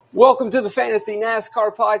Welcome to the Fantasy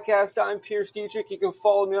NASCAR Podcast. I'm Pierce Dietrich. You can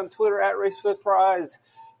follow me on Twitter at RaceFitPrize.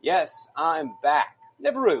 Yes, I'm back.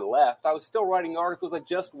 Never really left. I was still writing articles. I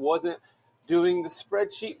just wasn't doing the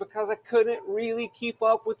spreadsheet because I couldn't really keep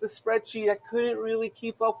up with the spreadsheet. I couldn't really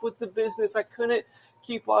keep up with the business. I couldn't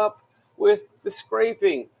keep up with the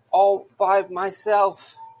scraping all by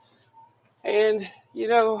myself. And,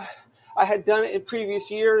 I had done it in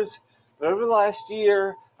previous years, but over the last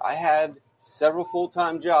year, I had several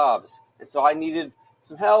full-time jobs, and so I needed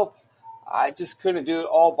some help. I just couldn't do it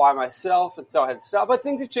all by myself, and so I had to stop. But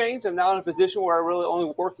things have changed. I'm now in a position where I'm really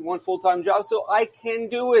only working one full-time job, so I can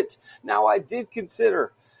do it. Now, I did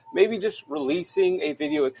consider maybe just releasing a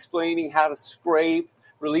video explaining how to scrape,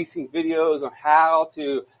 releasing videos on how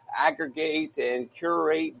to aggregate and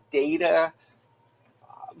curate data.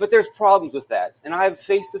 But there's problems with that, and I've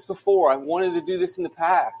faced this before. I wanted to do this in the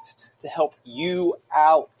past to help you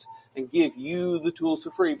out and give you the tools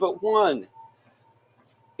for free. But one,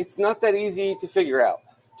 it's not that easy to figure out.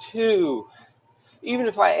 Two, even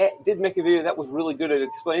if I did make a video that was really good at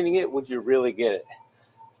explaining it, would you really get it?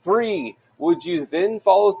 Three, would you then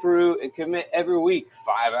follow through and commit every week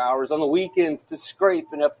 5 hours on the weekends to scrape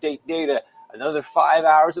and update data? Another 5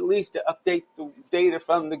 hours at least to update the data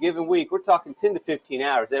from the given week. We're talking 10 to 15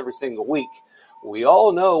 hours every single week. We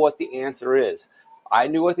all know what the answer is. I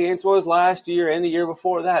knew what the answer was last year and the year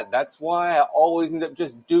before that. That's why I always end up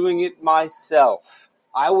just doing it myself.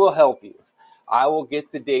 I will help you. I will get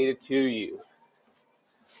the data to you.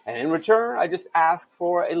 And in return, I just ask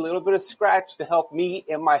for a little bit of scratch to help me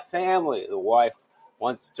and my family. The wife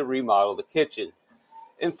wants to remodel the kitchen.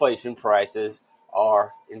 Inflation prices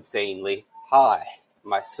are insanely high.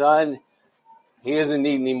 My son, he doesn't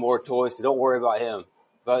need any more toys, so don't worry about him.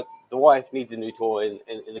 But the wife needs a new toy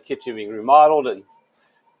and the kitchen being remodeled and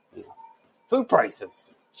food prices.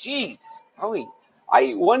 Jeez. I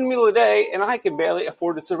eat one meal a day, and I can barely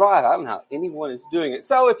afford to survive. I don't know how anyone is doing it.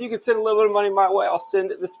 So if you could send a little bit of money my way, I'll send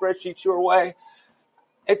the spreadsheet your way.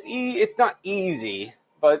 It's not easy,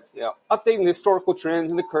 but updating the historical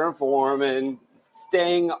trends in the current form and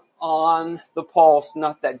staying on the pulse,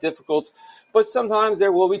 not that difficult. But sometimes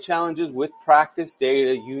there will be challenges with practice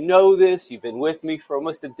data. You know this. You've been with me for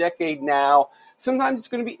almost a decade now. Sometimes it's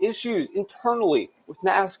going to be issues internally with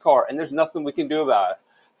NASCAR, and there's nothing we can do about it.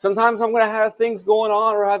 Sometimes I'm going to have things going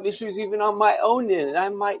on or have issues even on my own end, and I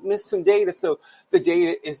might miss some data. So the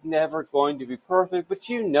data is never going to be perfect. But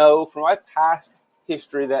you know from my past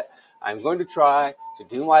history that I'm going to try to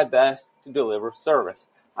do my best to deliver service.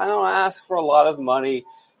 I don't ask for a lot of money.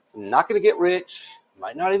 I'm not going to get rich.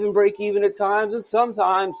 Might not even break even at times, and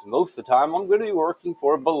sometimes, most of the time, I'm going to be working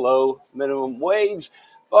for below minimum wage.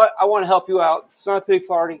 But I want to help you out. It's not a pity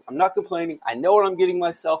party. I'm not complaining. I know what I'm getting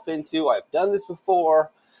myself into. I've done this before.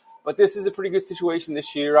 But this is a pretty good situation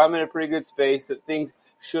this year. I'm in a pretty good space that things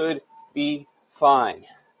should be fine.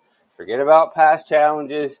 Forget about past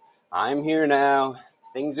challenges. I'm here now.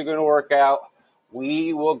 Things are going to work out.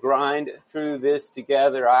 We will grind through this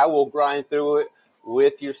together. I will grind through it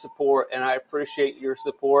with your support, and I appreciate your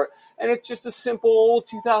support. And it's just a simple old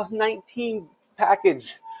 2019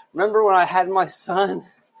 package. Remember when I had my son?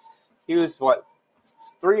 He was,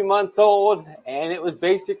 3 months old, and it was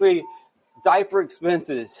basically diaper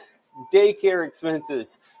expenses, daycare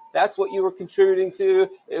expenses. That's what you were contributing to.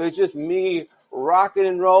 It was just me rocking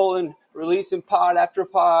and rolling, releasing pod after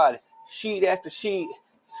pod, sheet after sheet,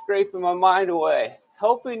 scraping my mind away,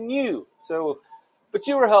 helping you. But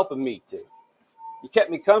you were helping me too. You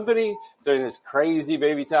kept me company during those crazy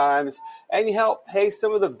baby times, and you helped pay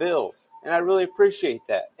some of the bills, and I really appreciate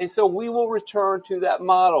that. And so we will return to that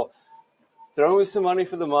model. Throw me some money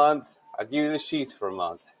for the month. I'll give you the sheets for a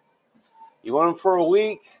month. You want them for a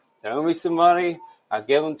week? Throw me some money. I'll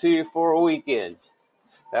give them to you for a weekend.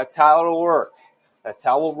 That's how it'll work. That's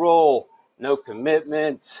how we'll roll. No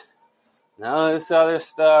commitments. None of this other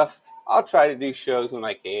stuff. I'll try to do shows when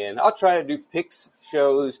I can. I'll try to do picks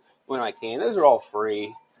shows when I can. Those are all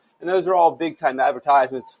free. And those are all big-time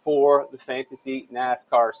advertisements for the Fantasy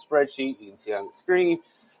NASCAR spreadsheet. You can see on the screen.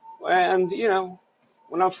 And,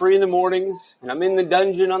 when I'm free in the mornings and I'm in the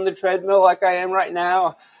dungeon on the treadmill like I am right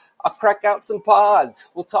now, I'll crack out some pods.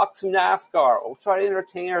 We'll talk some NASCAR. We'll try to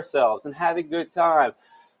entertain ourselves and have a good time.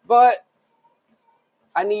 But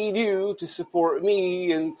I need you to support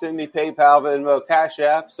me and send me PayPal, Venmo, Cash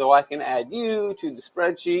App so I can add you to the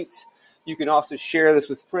spreadsheets. You can also share this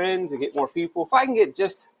with friends and get more people. If I can get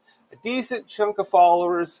just a decent chunk of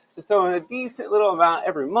followers to throw in a decent little amount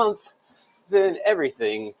every month, then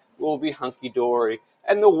everything will be hunky-dory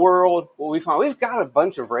and the world will be fine. We've got a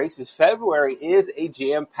bunch of races. February is a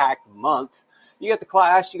jam-packed month. You got the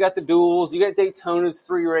Clash, you got the Duels, you got Daytona's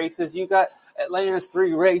 3 races, you got Atlanta's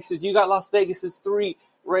 3 races, you got Las Vegas's 3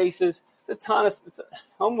 races. It's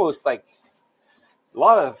almost like a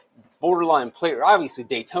lot of borderline plate. Obviously,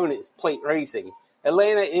 Daytona is plate racing.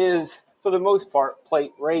 Atlanta is, for the most part,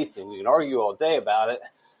 plate racing. We can argue all day about it,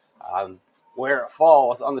 where it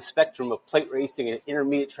falls on the spectrum of plate racing and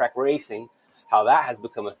intermediate track racing. How that has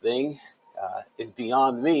become a thing is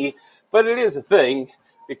beyond me, but it is a thing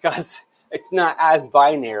because it's not as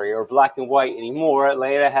binary or black and white anymore.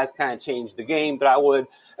 Atlanta has kind of changed the game, but I would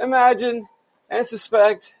imagine and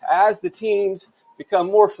suspect as the teams become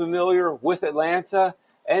more familiar with Atlanta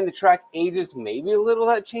and the track ages, maybe a little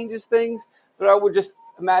that changes things, but I would just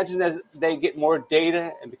imagine as they get more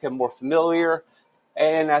data and become more familiar,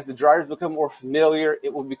 and as the drivers become more familiar,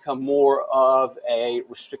 it will become more of a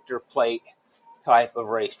restrictor plate type of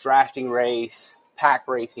race, drafting race, pack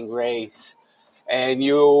racing race, and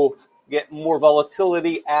you'll get more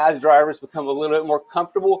volatility as drivers become a little bit more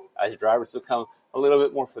comfortable, as drivers become a little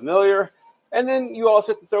bit more familiar. And then you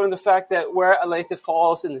also have to throw in the fact that where Atlanta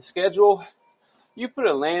falls in the schedule, you put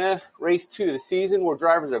Atlanta race 2 of the season where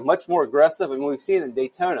drivers are much more aggressive, and we've seen in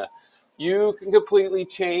Daytona, you can completely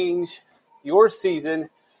change your season.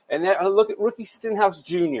 And then look at Rookie Stenhouse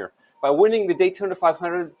Jr. By winning the Daytona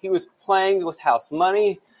 500, he was playing with house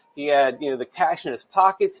money. He had, the cash in his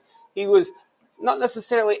pockets. He was not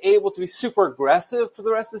necessarily able to be super aggressive for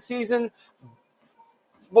the rest of the season,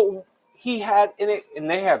 but he had in it, and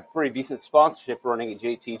they have pretty decent sponsorship running at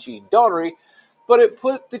JTG Daughtery, but it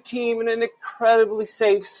put the team in an incredibly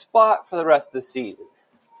safe spot for the rest of the season.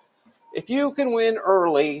 If you can win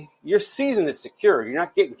early, your season is secure. You're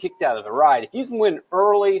not getting kicked out of the ride. If you can win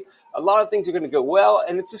early, a lot of things are going to go well,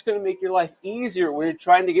 and it's just going to make your life easier when you're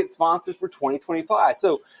trying to get sponsors for 2025.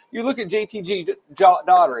 So you look at JTG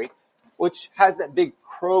Daughtery, which has that big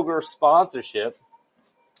Kroger sponsorship.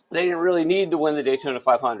 They didn't really need to win the Daytona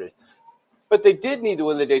 500. But they did need to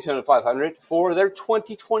win the Daytona 500 for their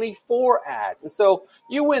 2024 ads. And so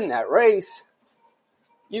you win that race.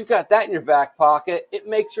 You've got that in your back pocket. It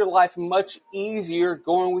makes your life much easier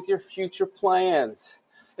going with your future plans.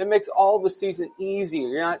 It makes all the season easier.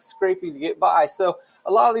 You're not scraping to get by. So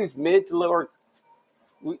a lot of these mid to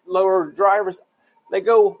lower drivers, they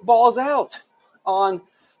go balls out on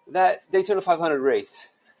that Daytona 500 race.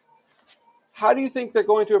 How do you think they're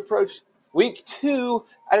going to approach week 2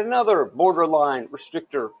 at another borderline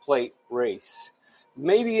restrictor plate race?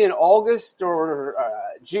 Maybe in August or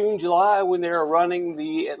June, July, when they're running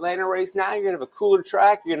the Atlanta race. Now you're going to have a cooler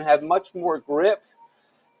track. You're going to have much more grip.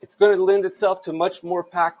 It's going to lend itself to much more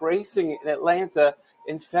pack racing in Atlanta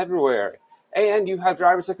in February. And you have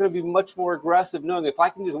drivers that are going to be much more aggressive, knowing if I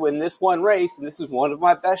can just win this one race, and this is one of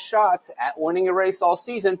my best shots at winning a race all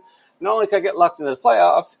season, not only can I get lucked into the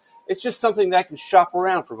playoffs, it's just something that I can shop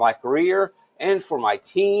around for my career and for my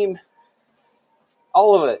team.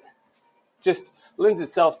 All of it just lends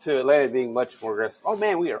itself to Atlanta being much more aggressive. Oh,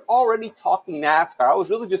 man, we are already talking NASCAR. I was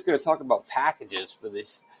really just going to talk about packages for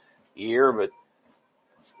this year, but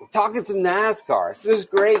we're talking some NASCAR. This is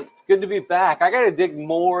great. It's good to be back. I got to dig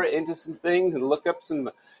more into some things and look up some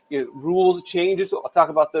rules changes. I'll talk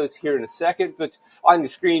about those here in a second. But on the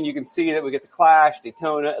screen, you can see that we get the Clash,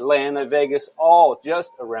 Daytona, Atlanta, Vegas, all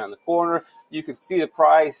just around the corner. You can see the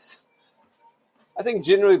price. I think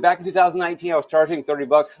generally back in 2019, I was charging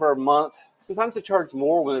 $30 for a month. Sometimes I charge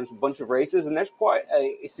more when there's a bunch of races, and there's quite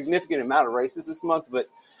a significant amount of races this month, but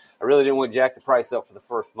I really didn't want to jack the price up for the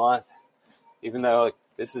first month, even though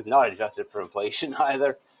this is not adjusted for inflation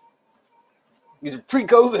either. These are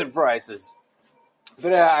pre-COVID prices.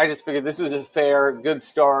 But I just figured this is a fair, good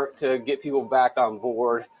start to get people back on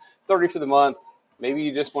board. $30 for the month. Maybe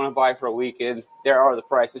you just want to buy for a weekend. There are the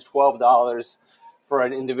prices, $12 for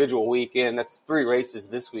an individual weekend. That's 3 races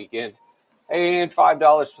this weekend. And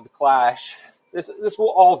 $5 for the Clash. This will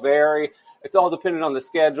all vary. It's all dependent on the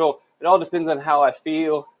schedule. It all depends on how I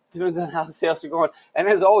feel. It depends on how the sales are going. And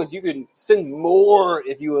as always, you can send more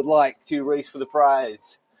if you would like to Race for the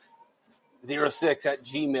Prize.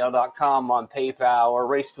 06@gmail.com on PayPal, or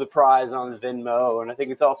Race for the Prize on Venmo. And I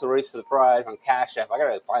think it's also Race for the Prize on Cash App. I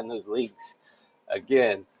got to find those links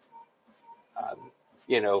again.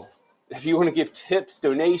 If you want to give tips,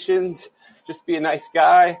 donations, just be a nice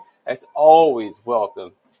guy, that's always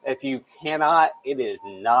welcome. If you cannot, it is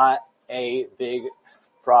not a big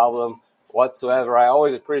problem whatsoever. I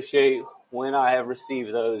always appreciate when I have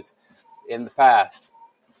received those in the past.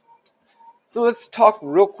 So let's talk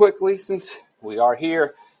real quickly, since we are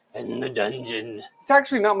here in the dungeon. It's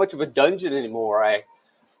actually not much of a dungeon anymore.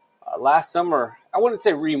 Last summer, I wouldn't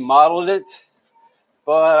say remodeled it,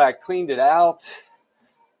 but I cleaned it out,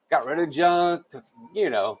 got rid of junk,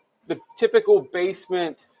 the typical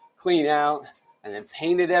basement clean out, and then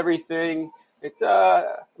painted everything. It's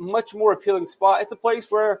a much more appealing spot. It's a place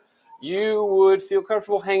where you would feel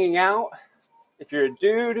comfortable hanging out if you're a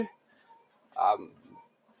dude.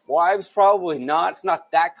 Wives, probably not. It's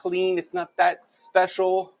not that clean. It's not that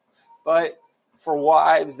special. But for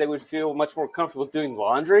wives, they would feel much more comfortable doing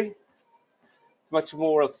laundry. It's much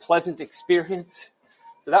more a pleasant experience.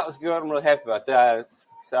 So that was good. I'm really happy about that. It's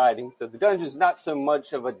exciting. So the dungeon's not so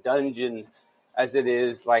much of a dungeon as it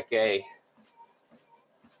is like a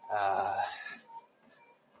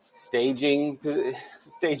staging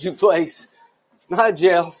place. It's not a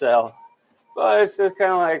jail cell, but it's just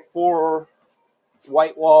kind of like 4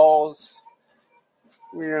 white walls,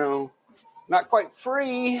 not quite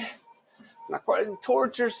free, not quite a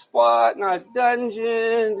torture spot, not a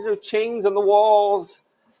dungeon, there's no chains on the walls.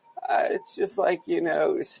 It's just like,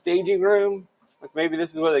 a staging room. Like maybe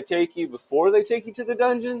this is where they take you before they take you to the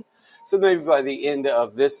dungeon. So maybe by the end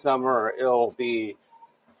of this summer, it'll be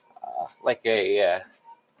like a,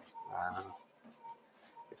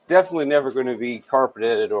 it's definitely never going to be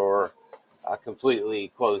carpeted or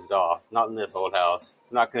completely closed off. Not in this old house.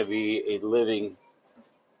 It's not going to be a living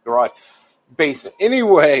garage basement.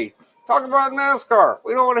 Anyway, talk about NASCAR.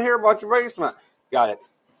 We don't want to hear about your basement. Got it.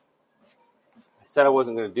 I said I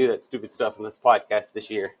wasn't going to do that stupid stuff in this podcast this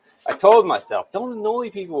year. I told myself, don't annoy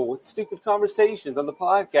people with stupid conversations on the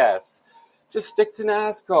podcast. Just stick to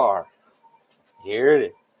NASCAR. Here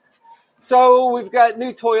it is. So we've got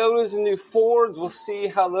new Toyotas and new Fords. We'll see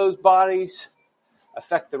how those bodies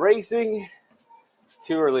affect the racing.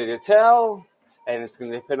 Too early to tell. And it's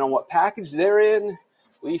going to depend on what package they're in.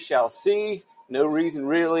 We shall see. No reason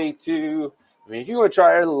really to, if you want to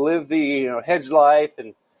try to live the hedge life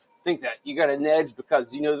and think that you got an edge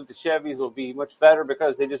because you know that the Chevys will be much better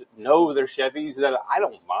because they just know they're Chevys, that I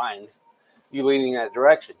don't mind you leaning that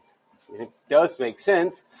direction. It does make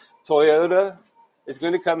sense. Toyota is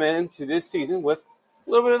going to come into this season with a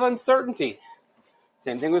little bit of uncertainty.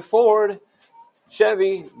 Same thing with Ford.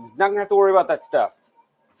 Chevy is not going to have to worry about that stuff.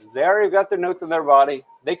 They already got their notes on their body.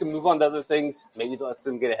 They can move on to other things. Maybe it lets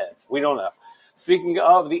them get ahead. We don't know. Speaking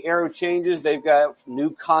of the aero changes, they've got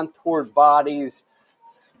new contoured bodies,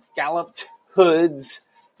 scalloped hoods.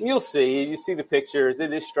 You'll see. You see the pictures.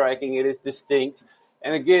 It is striking. It is distinct.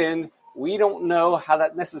 And again, we don't know how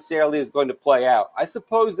that necessarily is going to play out. I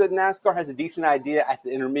suppose that NASCAR has a decent idea at the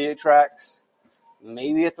intermediate tracks,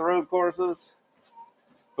 maybe at the road courses.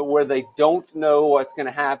 But where they don't know what's going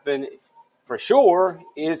to happen for sure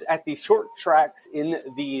is at the short tracks in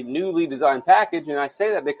the newly designed package. And I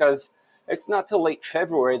say that because it's not till late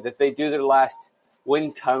February that they do their last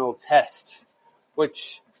wind tunnel test,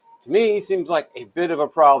 which to me seems like a bit of a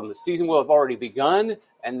problem. The season will have already begun,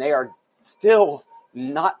 and they are still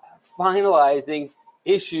not finalizing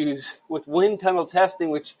issues with wind tunnel testing,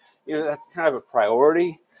 which, that's kind of a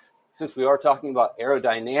priority since we are talking about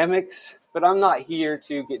aerodynamics. But I'm not here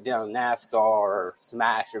to get down NASCAR or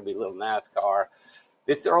smash or belittle NASCAR.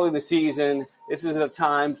 It's early in the season. This is a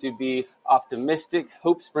time to be optimistic.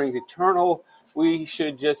 Hope springs eternal. We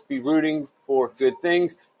should just be rooting for good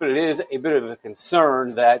things. But it is a bit of a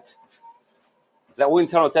concern that wind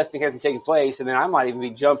tunnel testing hasn't taken place. And then I might even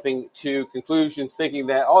be jumping to conclusions thinking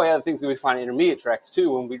that, the thing's going to be fine at intermediate tracks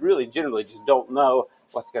too, when we really generally just don't know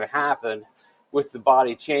what's going to happen with the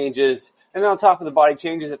body changes. And then on top of the body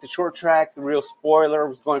changes at the short tracks, the real spoiler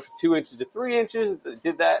was going from 2 inches to 3 inches. They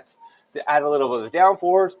did that to add a little bit of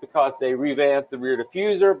downforce because they revamped the rear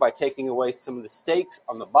diffuser by taking away some of the stakes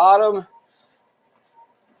on the bottom.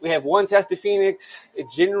 We have one test at Phoenix. It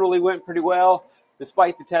generally went pretty well,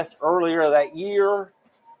 despite the test earlier that year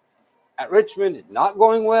at Richmond not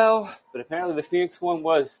going well. But apparently the Phoenix one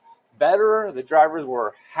was better. The drivers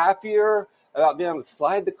were happier about being able to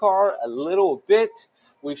slide the car a little bit.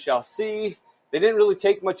 We shall see. They didn't really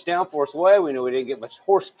take much downforce away. We know we didn't get much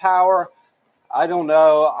horsepower. I don't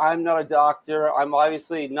know. I'm not a doctor. I'm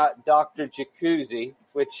obviously not Dr. Jacuzzi,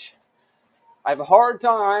 which I have a hard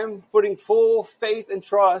time putting full faith and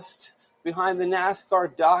trust behind the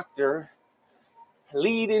NASCAR doctor,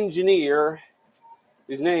 lead engineer,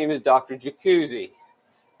 whose name is Dr. Jacuzzi.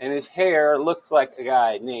 And his hair looks like a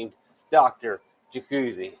guy named Dr.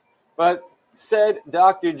 Jacuzzi. But said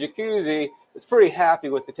Dr. Jacuzzi is pretty happy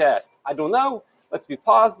with the test. I don't know. Let's be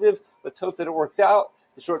positive. Let's hope that it works out.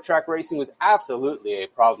 The short track racing was absolutely a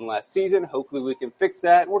problem last season. Hopefully we can fix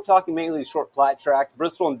that. We're talking mainly short flat tracks.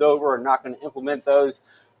 Bristol and Dover are not going to implement those.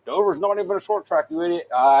 Dover's not even a short track, you idiot.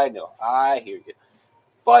 I know. I hear you.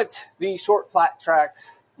 But the short flat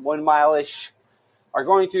tracks, 1 mile-ish, are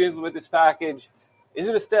going to implement this package. Is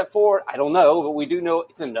it a step forward? I don't know, but we do know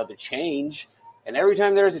it's another change. And every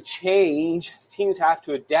time there's a change, teams have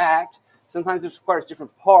to adapt. Sometimes this requires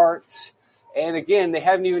different parts. And again, they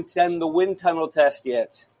haven't even done the wind tunnel test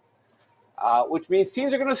yet, which means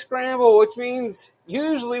teams are going to scramble, which means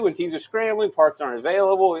usually when teams are scrambling, parts aren't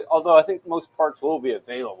available, although I think most parts will be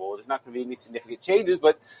available. There's not going to be any significant changes,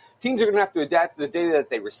 but teams are going to have to adapt to the data that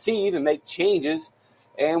they receive and make changes.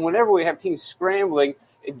 And whenever we have teams scrambling,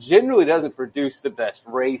 it generally doesn't produce the best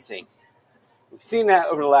racing. We've seen that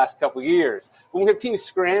over the last couple of years. When we have teams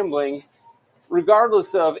scrambling,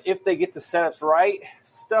 regardless of if they get the setups right,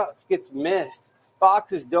 stuff gets missed.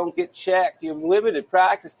 Boxes don't get checked. You have limited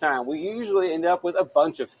practice time. We usually end up with a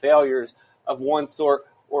bunch of failures of one sort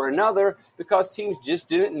or another because teams just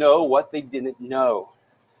didn't know what they didn't know.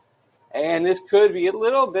 And this could be a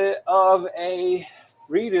little bit of a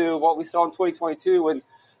redo of what we saw in 2022 when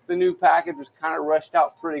the new package was kind of rushed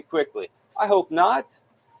out pretty quickly. I hope not.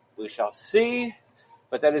 We shall see.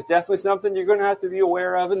 But that is definitely something you're going to have to be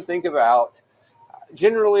aware of and think about.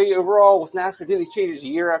 Generally, overall, with NASCAR doing these changes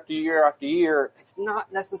year after year after year, it's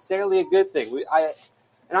not necessarily a good thing. I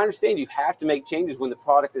understand you have to make changes when the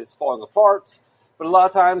product is falling apart, but a lot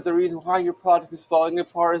of times the reason why your product is falling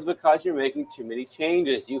apart is because you're making too many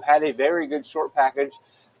changes. You had a very good short package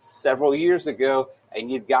several years ago, and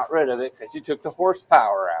you got rid of it because you took the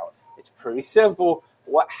horsepower out. It's pretty simple.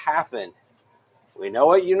 What happened? We know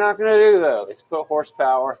what you're not going to do, though. It's put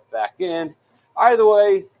horsepower back in. Either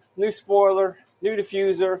way, new spoiler, new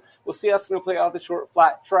diffuser. We'll see how it's going to play out the short,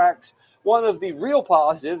 flat tracks. One of the real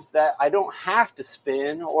positives that I don't have to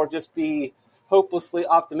spin or just be hopelessly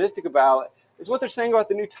optimistic about is what they're saying about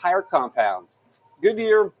the new tire compounds.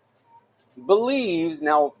 Goodyear believes,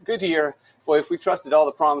 now Goodyear, boy, if we trusted all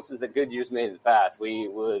the promises that Goodyear's made in the past, we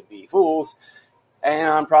would be fools. And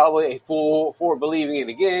I'm probably a fool for believing it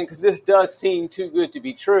again because this does seem too good to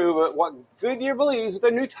be true. But what Goodyear believes with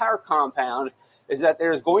their new tire compound is that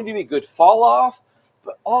there's going to be good fall off,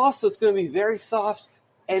 but also it's going to be very soft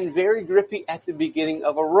and very grippy at the beginning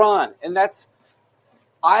of a run. And that's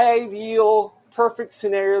ideal, perfect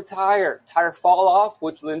scenario tire fall off,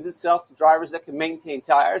 which lends itself to drivers that can maintain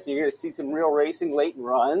tires. And you're going to see some real racing late in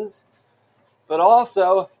runs. But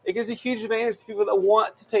also, it gives a huge advantage to people that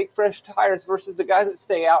want to take fresh tires versus the guys that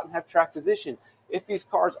stay out and have track position. If these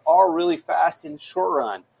cars are really fast in short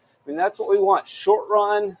run, I mean, that's what we want. Short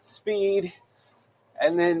run, speed,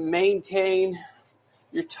 and then maintain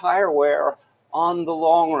your tire wear on the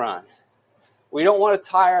long run. We don't want a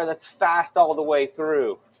tire that's fast all the way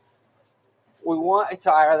through. We want a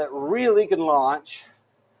tire that really can launch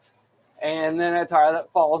and then a tire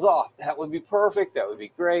that falls off. That would be perfect. That would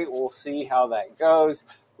be great. We'll see how that goes.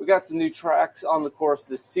 We got some new tracks on the course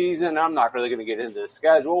this season. I'm not really going to get into the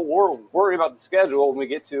schedule. We'll worry about the schedule when we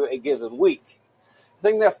get to a given week. I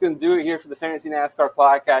think that's going to do it here for the Fantasy NASCAR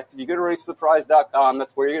Podcast. If you go to racefortheprize.com,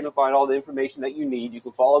 that's where you're going to find all the information that you need. You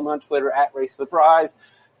can follow me on Twitter at racefortheprize.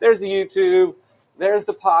 There's the YouTube. There's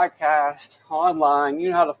the podcast online. You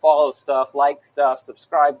know how to follow stuff, like stuff,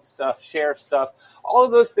 subscribe to stuff, share stuff. All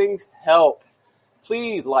of those things help.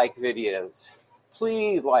 Please like videos.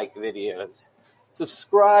 Please like videos.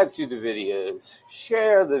 Subscribe to the videos.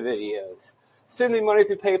 Share the videos. Send me money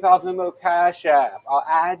through PayPal, Venmo, Cash App. I'll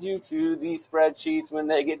add you to these spreadsheets when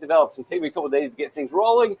they get developed. It'll take me a couple of days to get things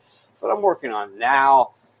rolling, but I'm working on it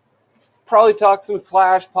now. Probably talk some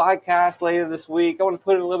Clash podcasts later this week. I want to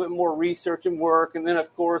put in a little bit more research and work, and then,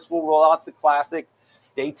 of course, we'll roll out the classic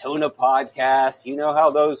Daytona podcast. You know how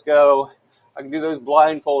those go. I can do those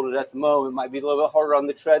blindfolded at the moment. It might be a little bit harder on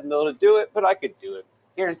the treadmill to do it, but I could do it.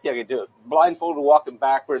 Guarantee I could do it. Blindfolded, walking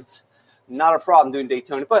backwards, not a problem doing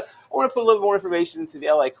Daytona. But I want to put a little more information into the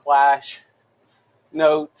LA Clash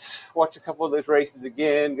notes, watch a couple of those races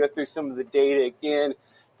again, go through some of the data again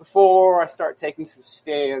before I start taking some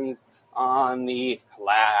stands on the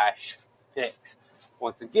Clash picks.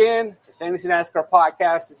 Once again, the Fantasy NASCAR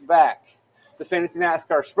Podcast is back. The Fantasy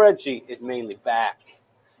NASCAR spreadsheet is mainly back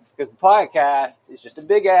because the podcast is just a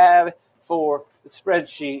big ad for the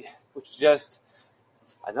spreadsheet, which is just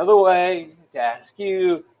another way to ask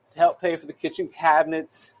you to help pay for the kitchen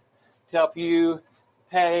cabinets, to help you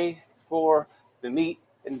pay for the meat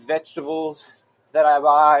and vegetables that I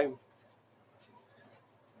buy.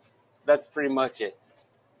 That's pretty much it.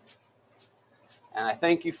 And I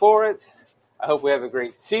thank you for it. I hope we have a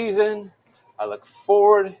great season. I look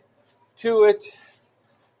forward to it.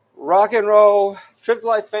 Rock and roll. Triple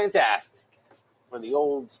Light's fantastic for the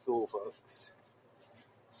old school folks.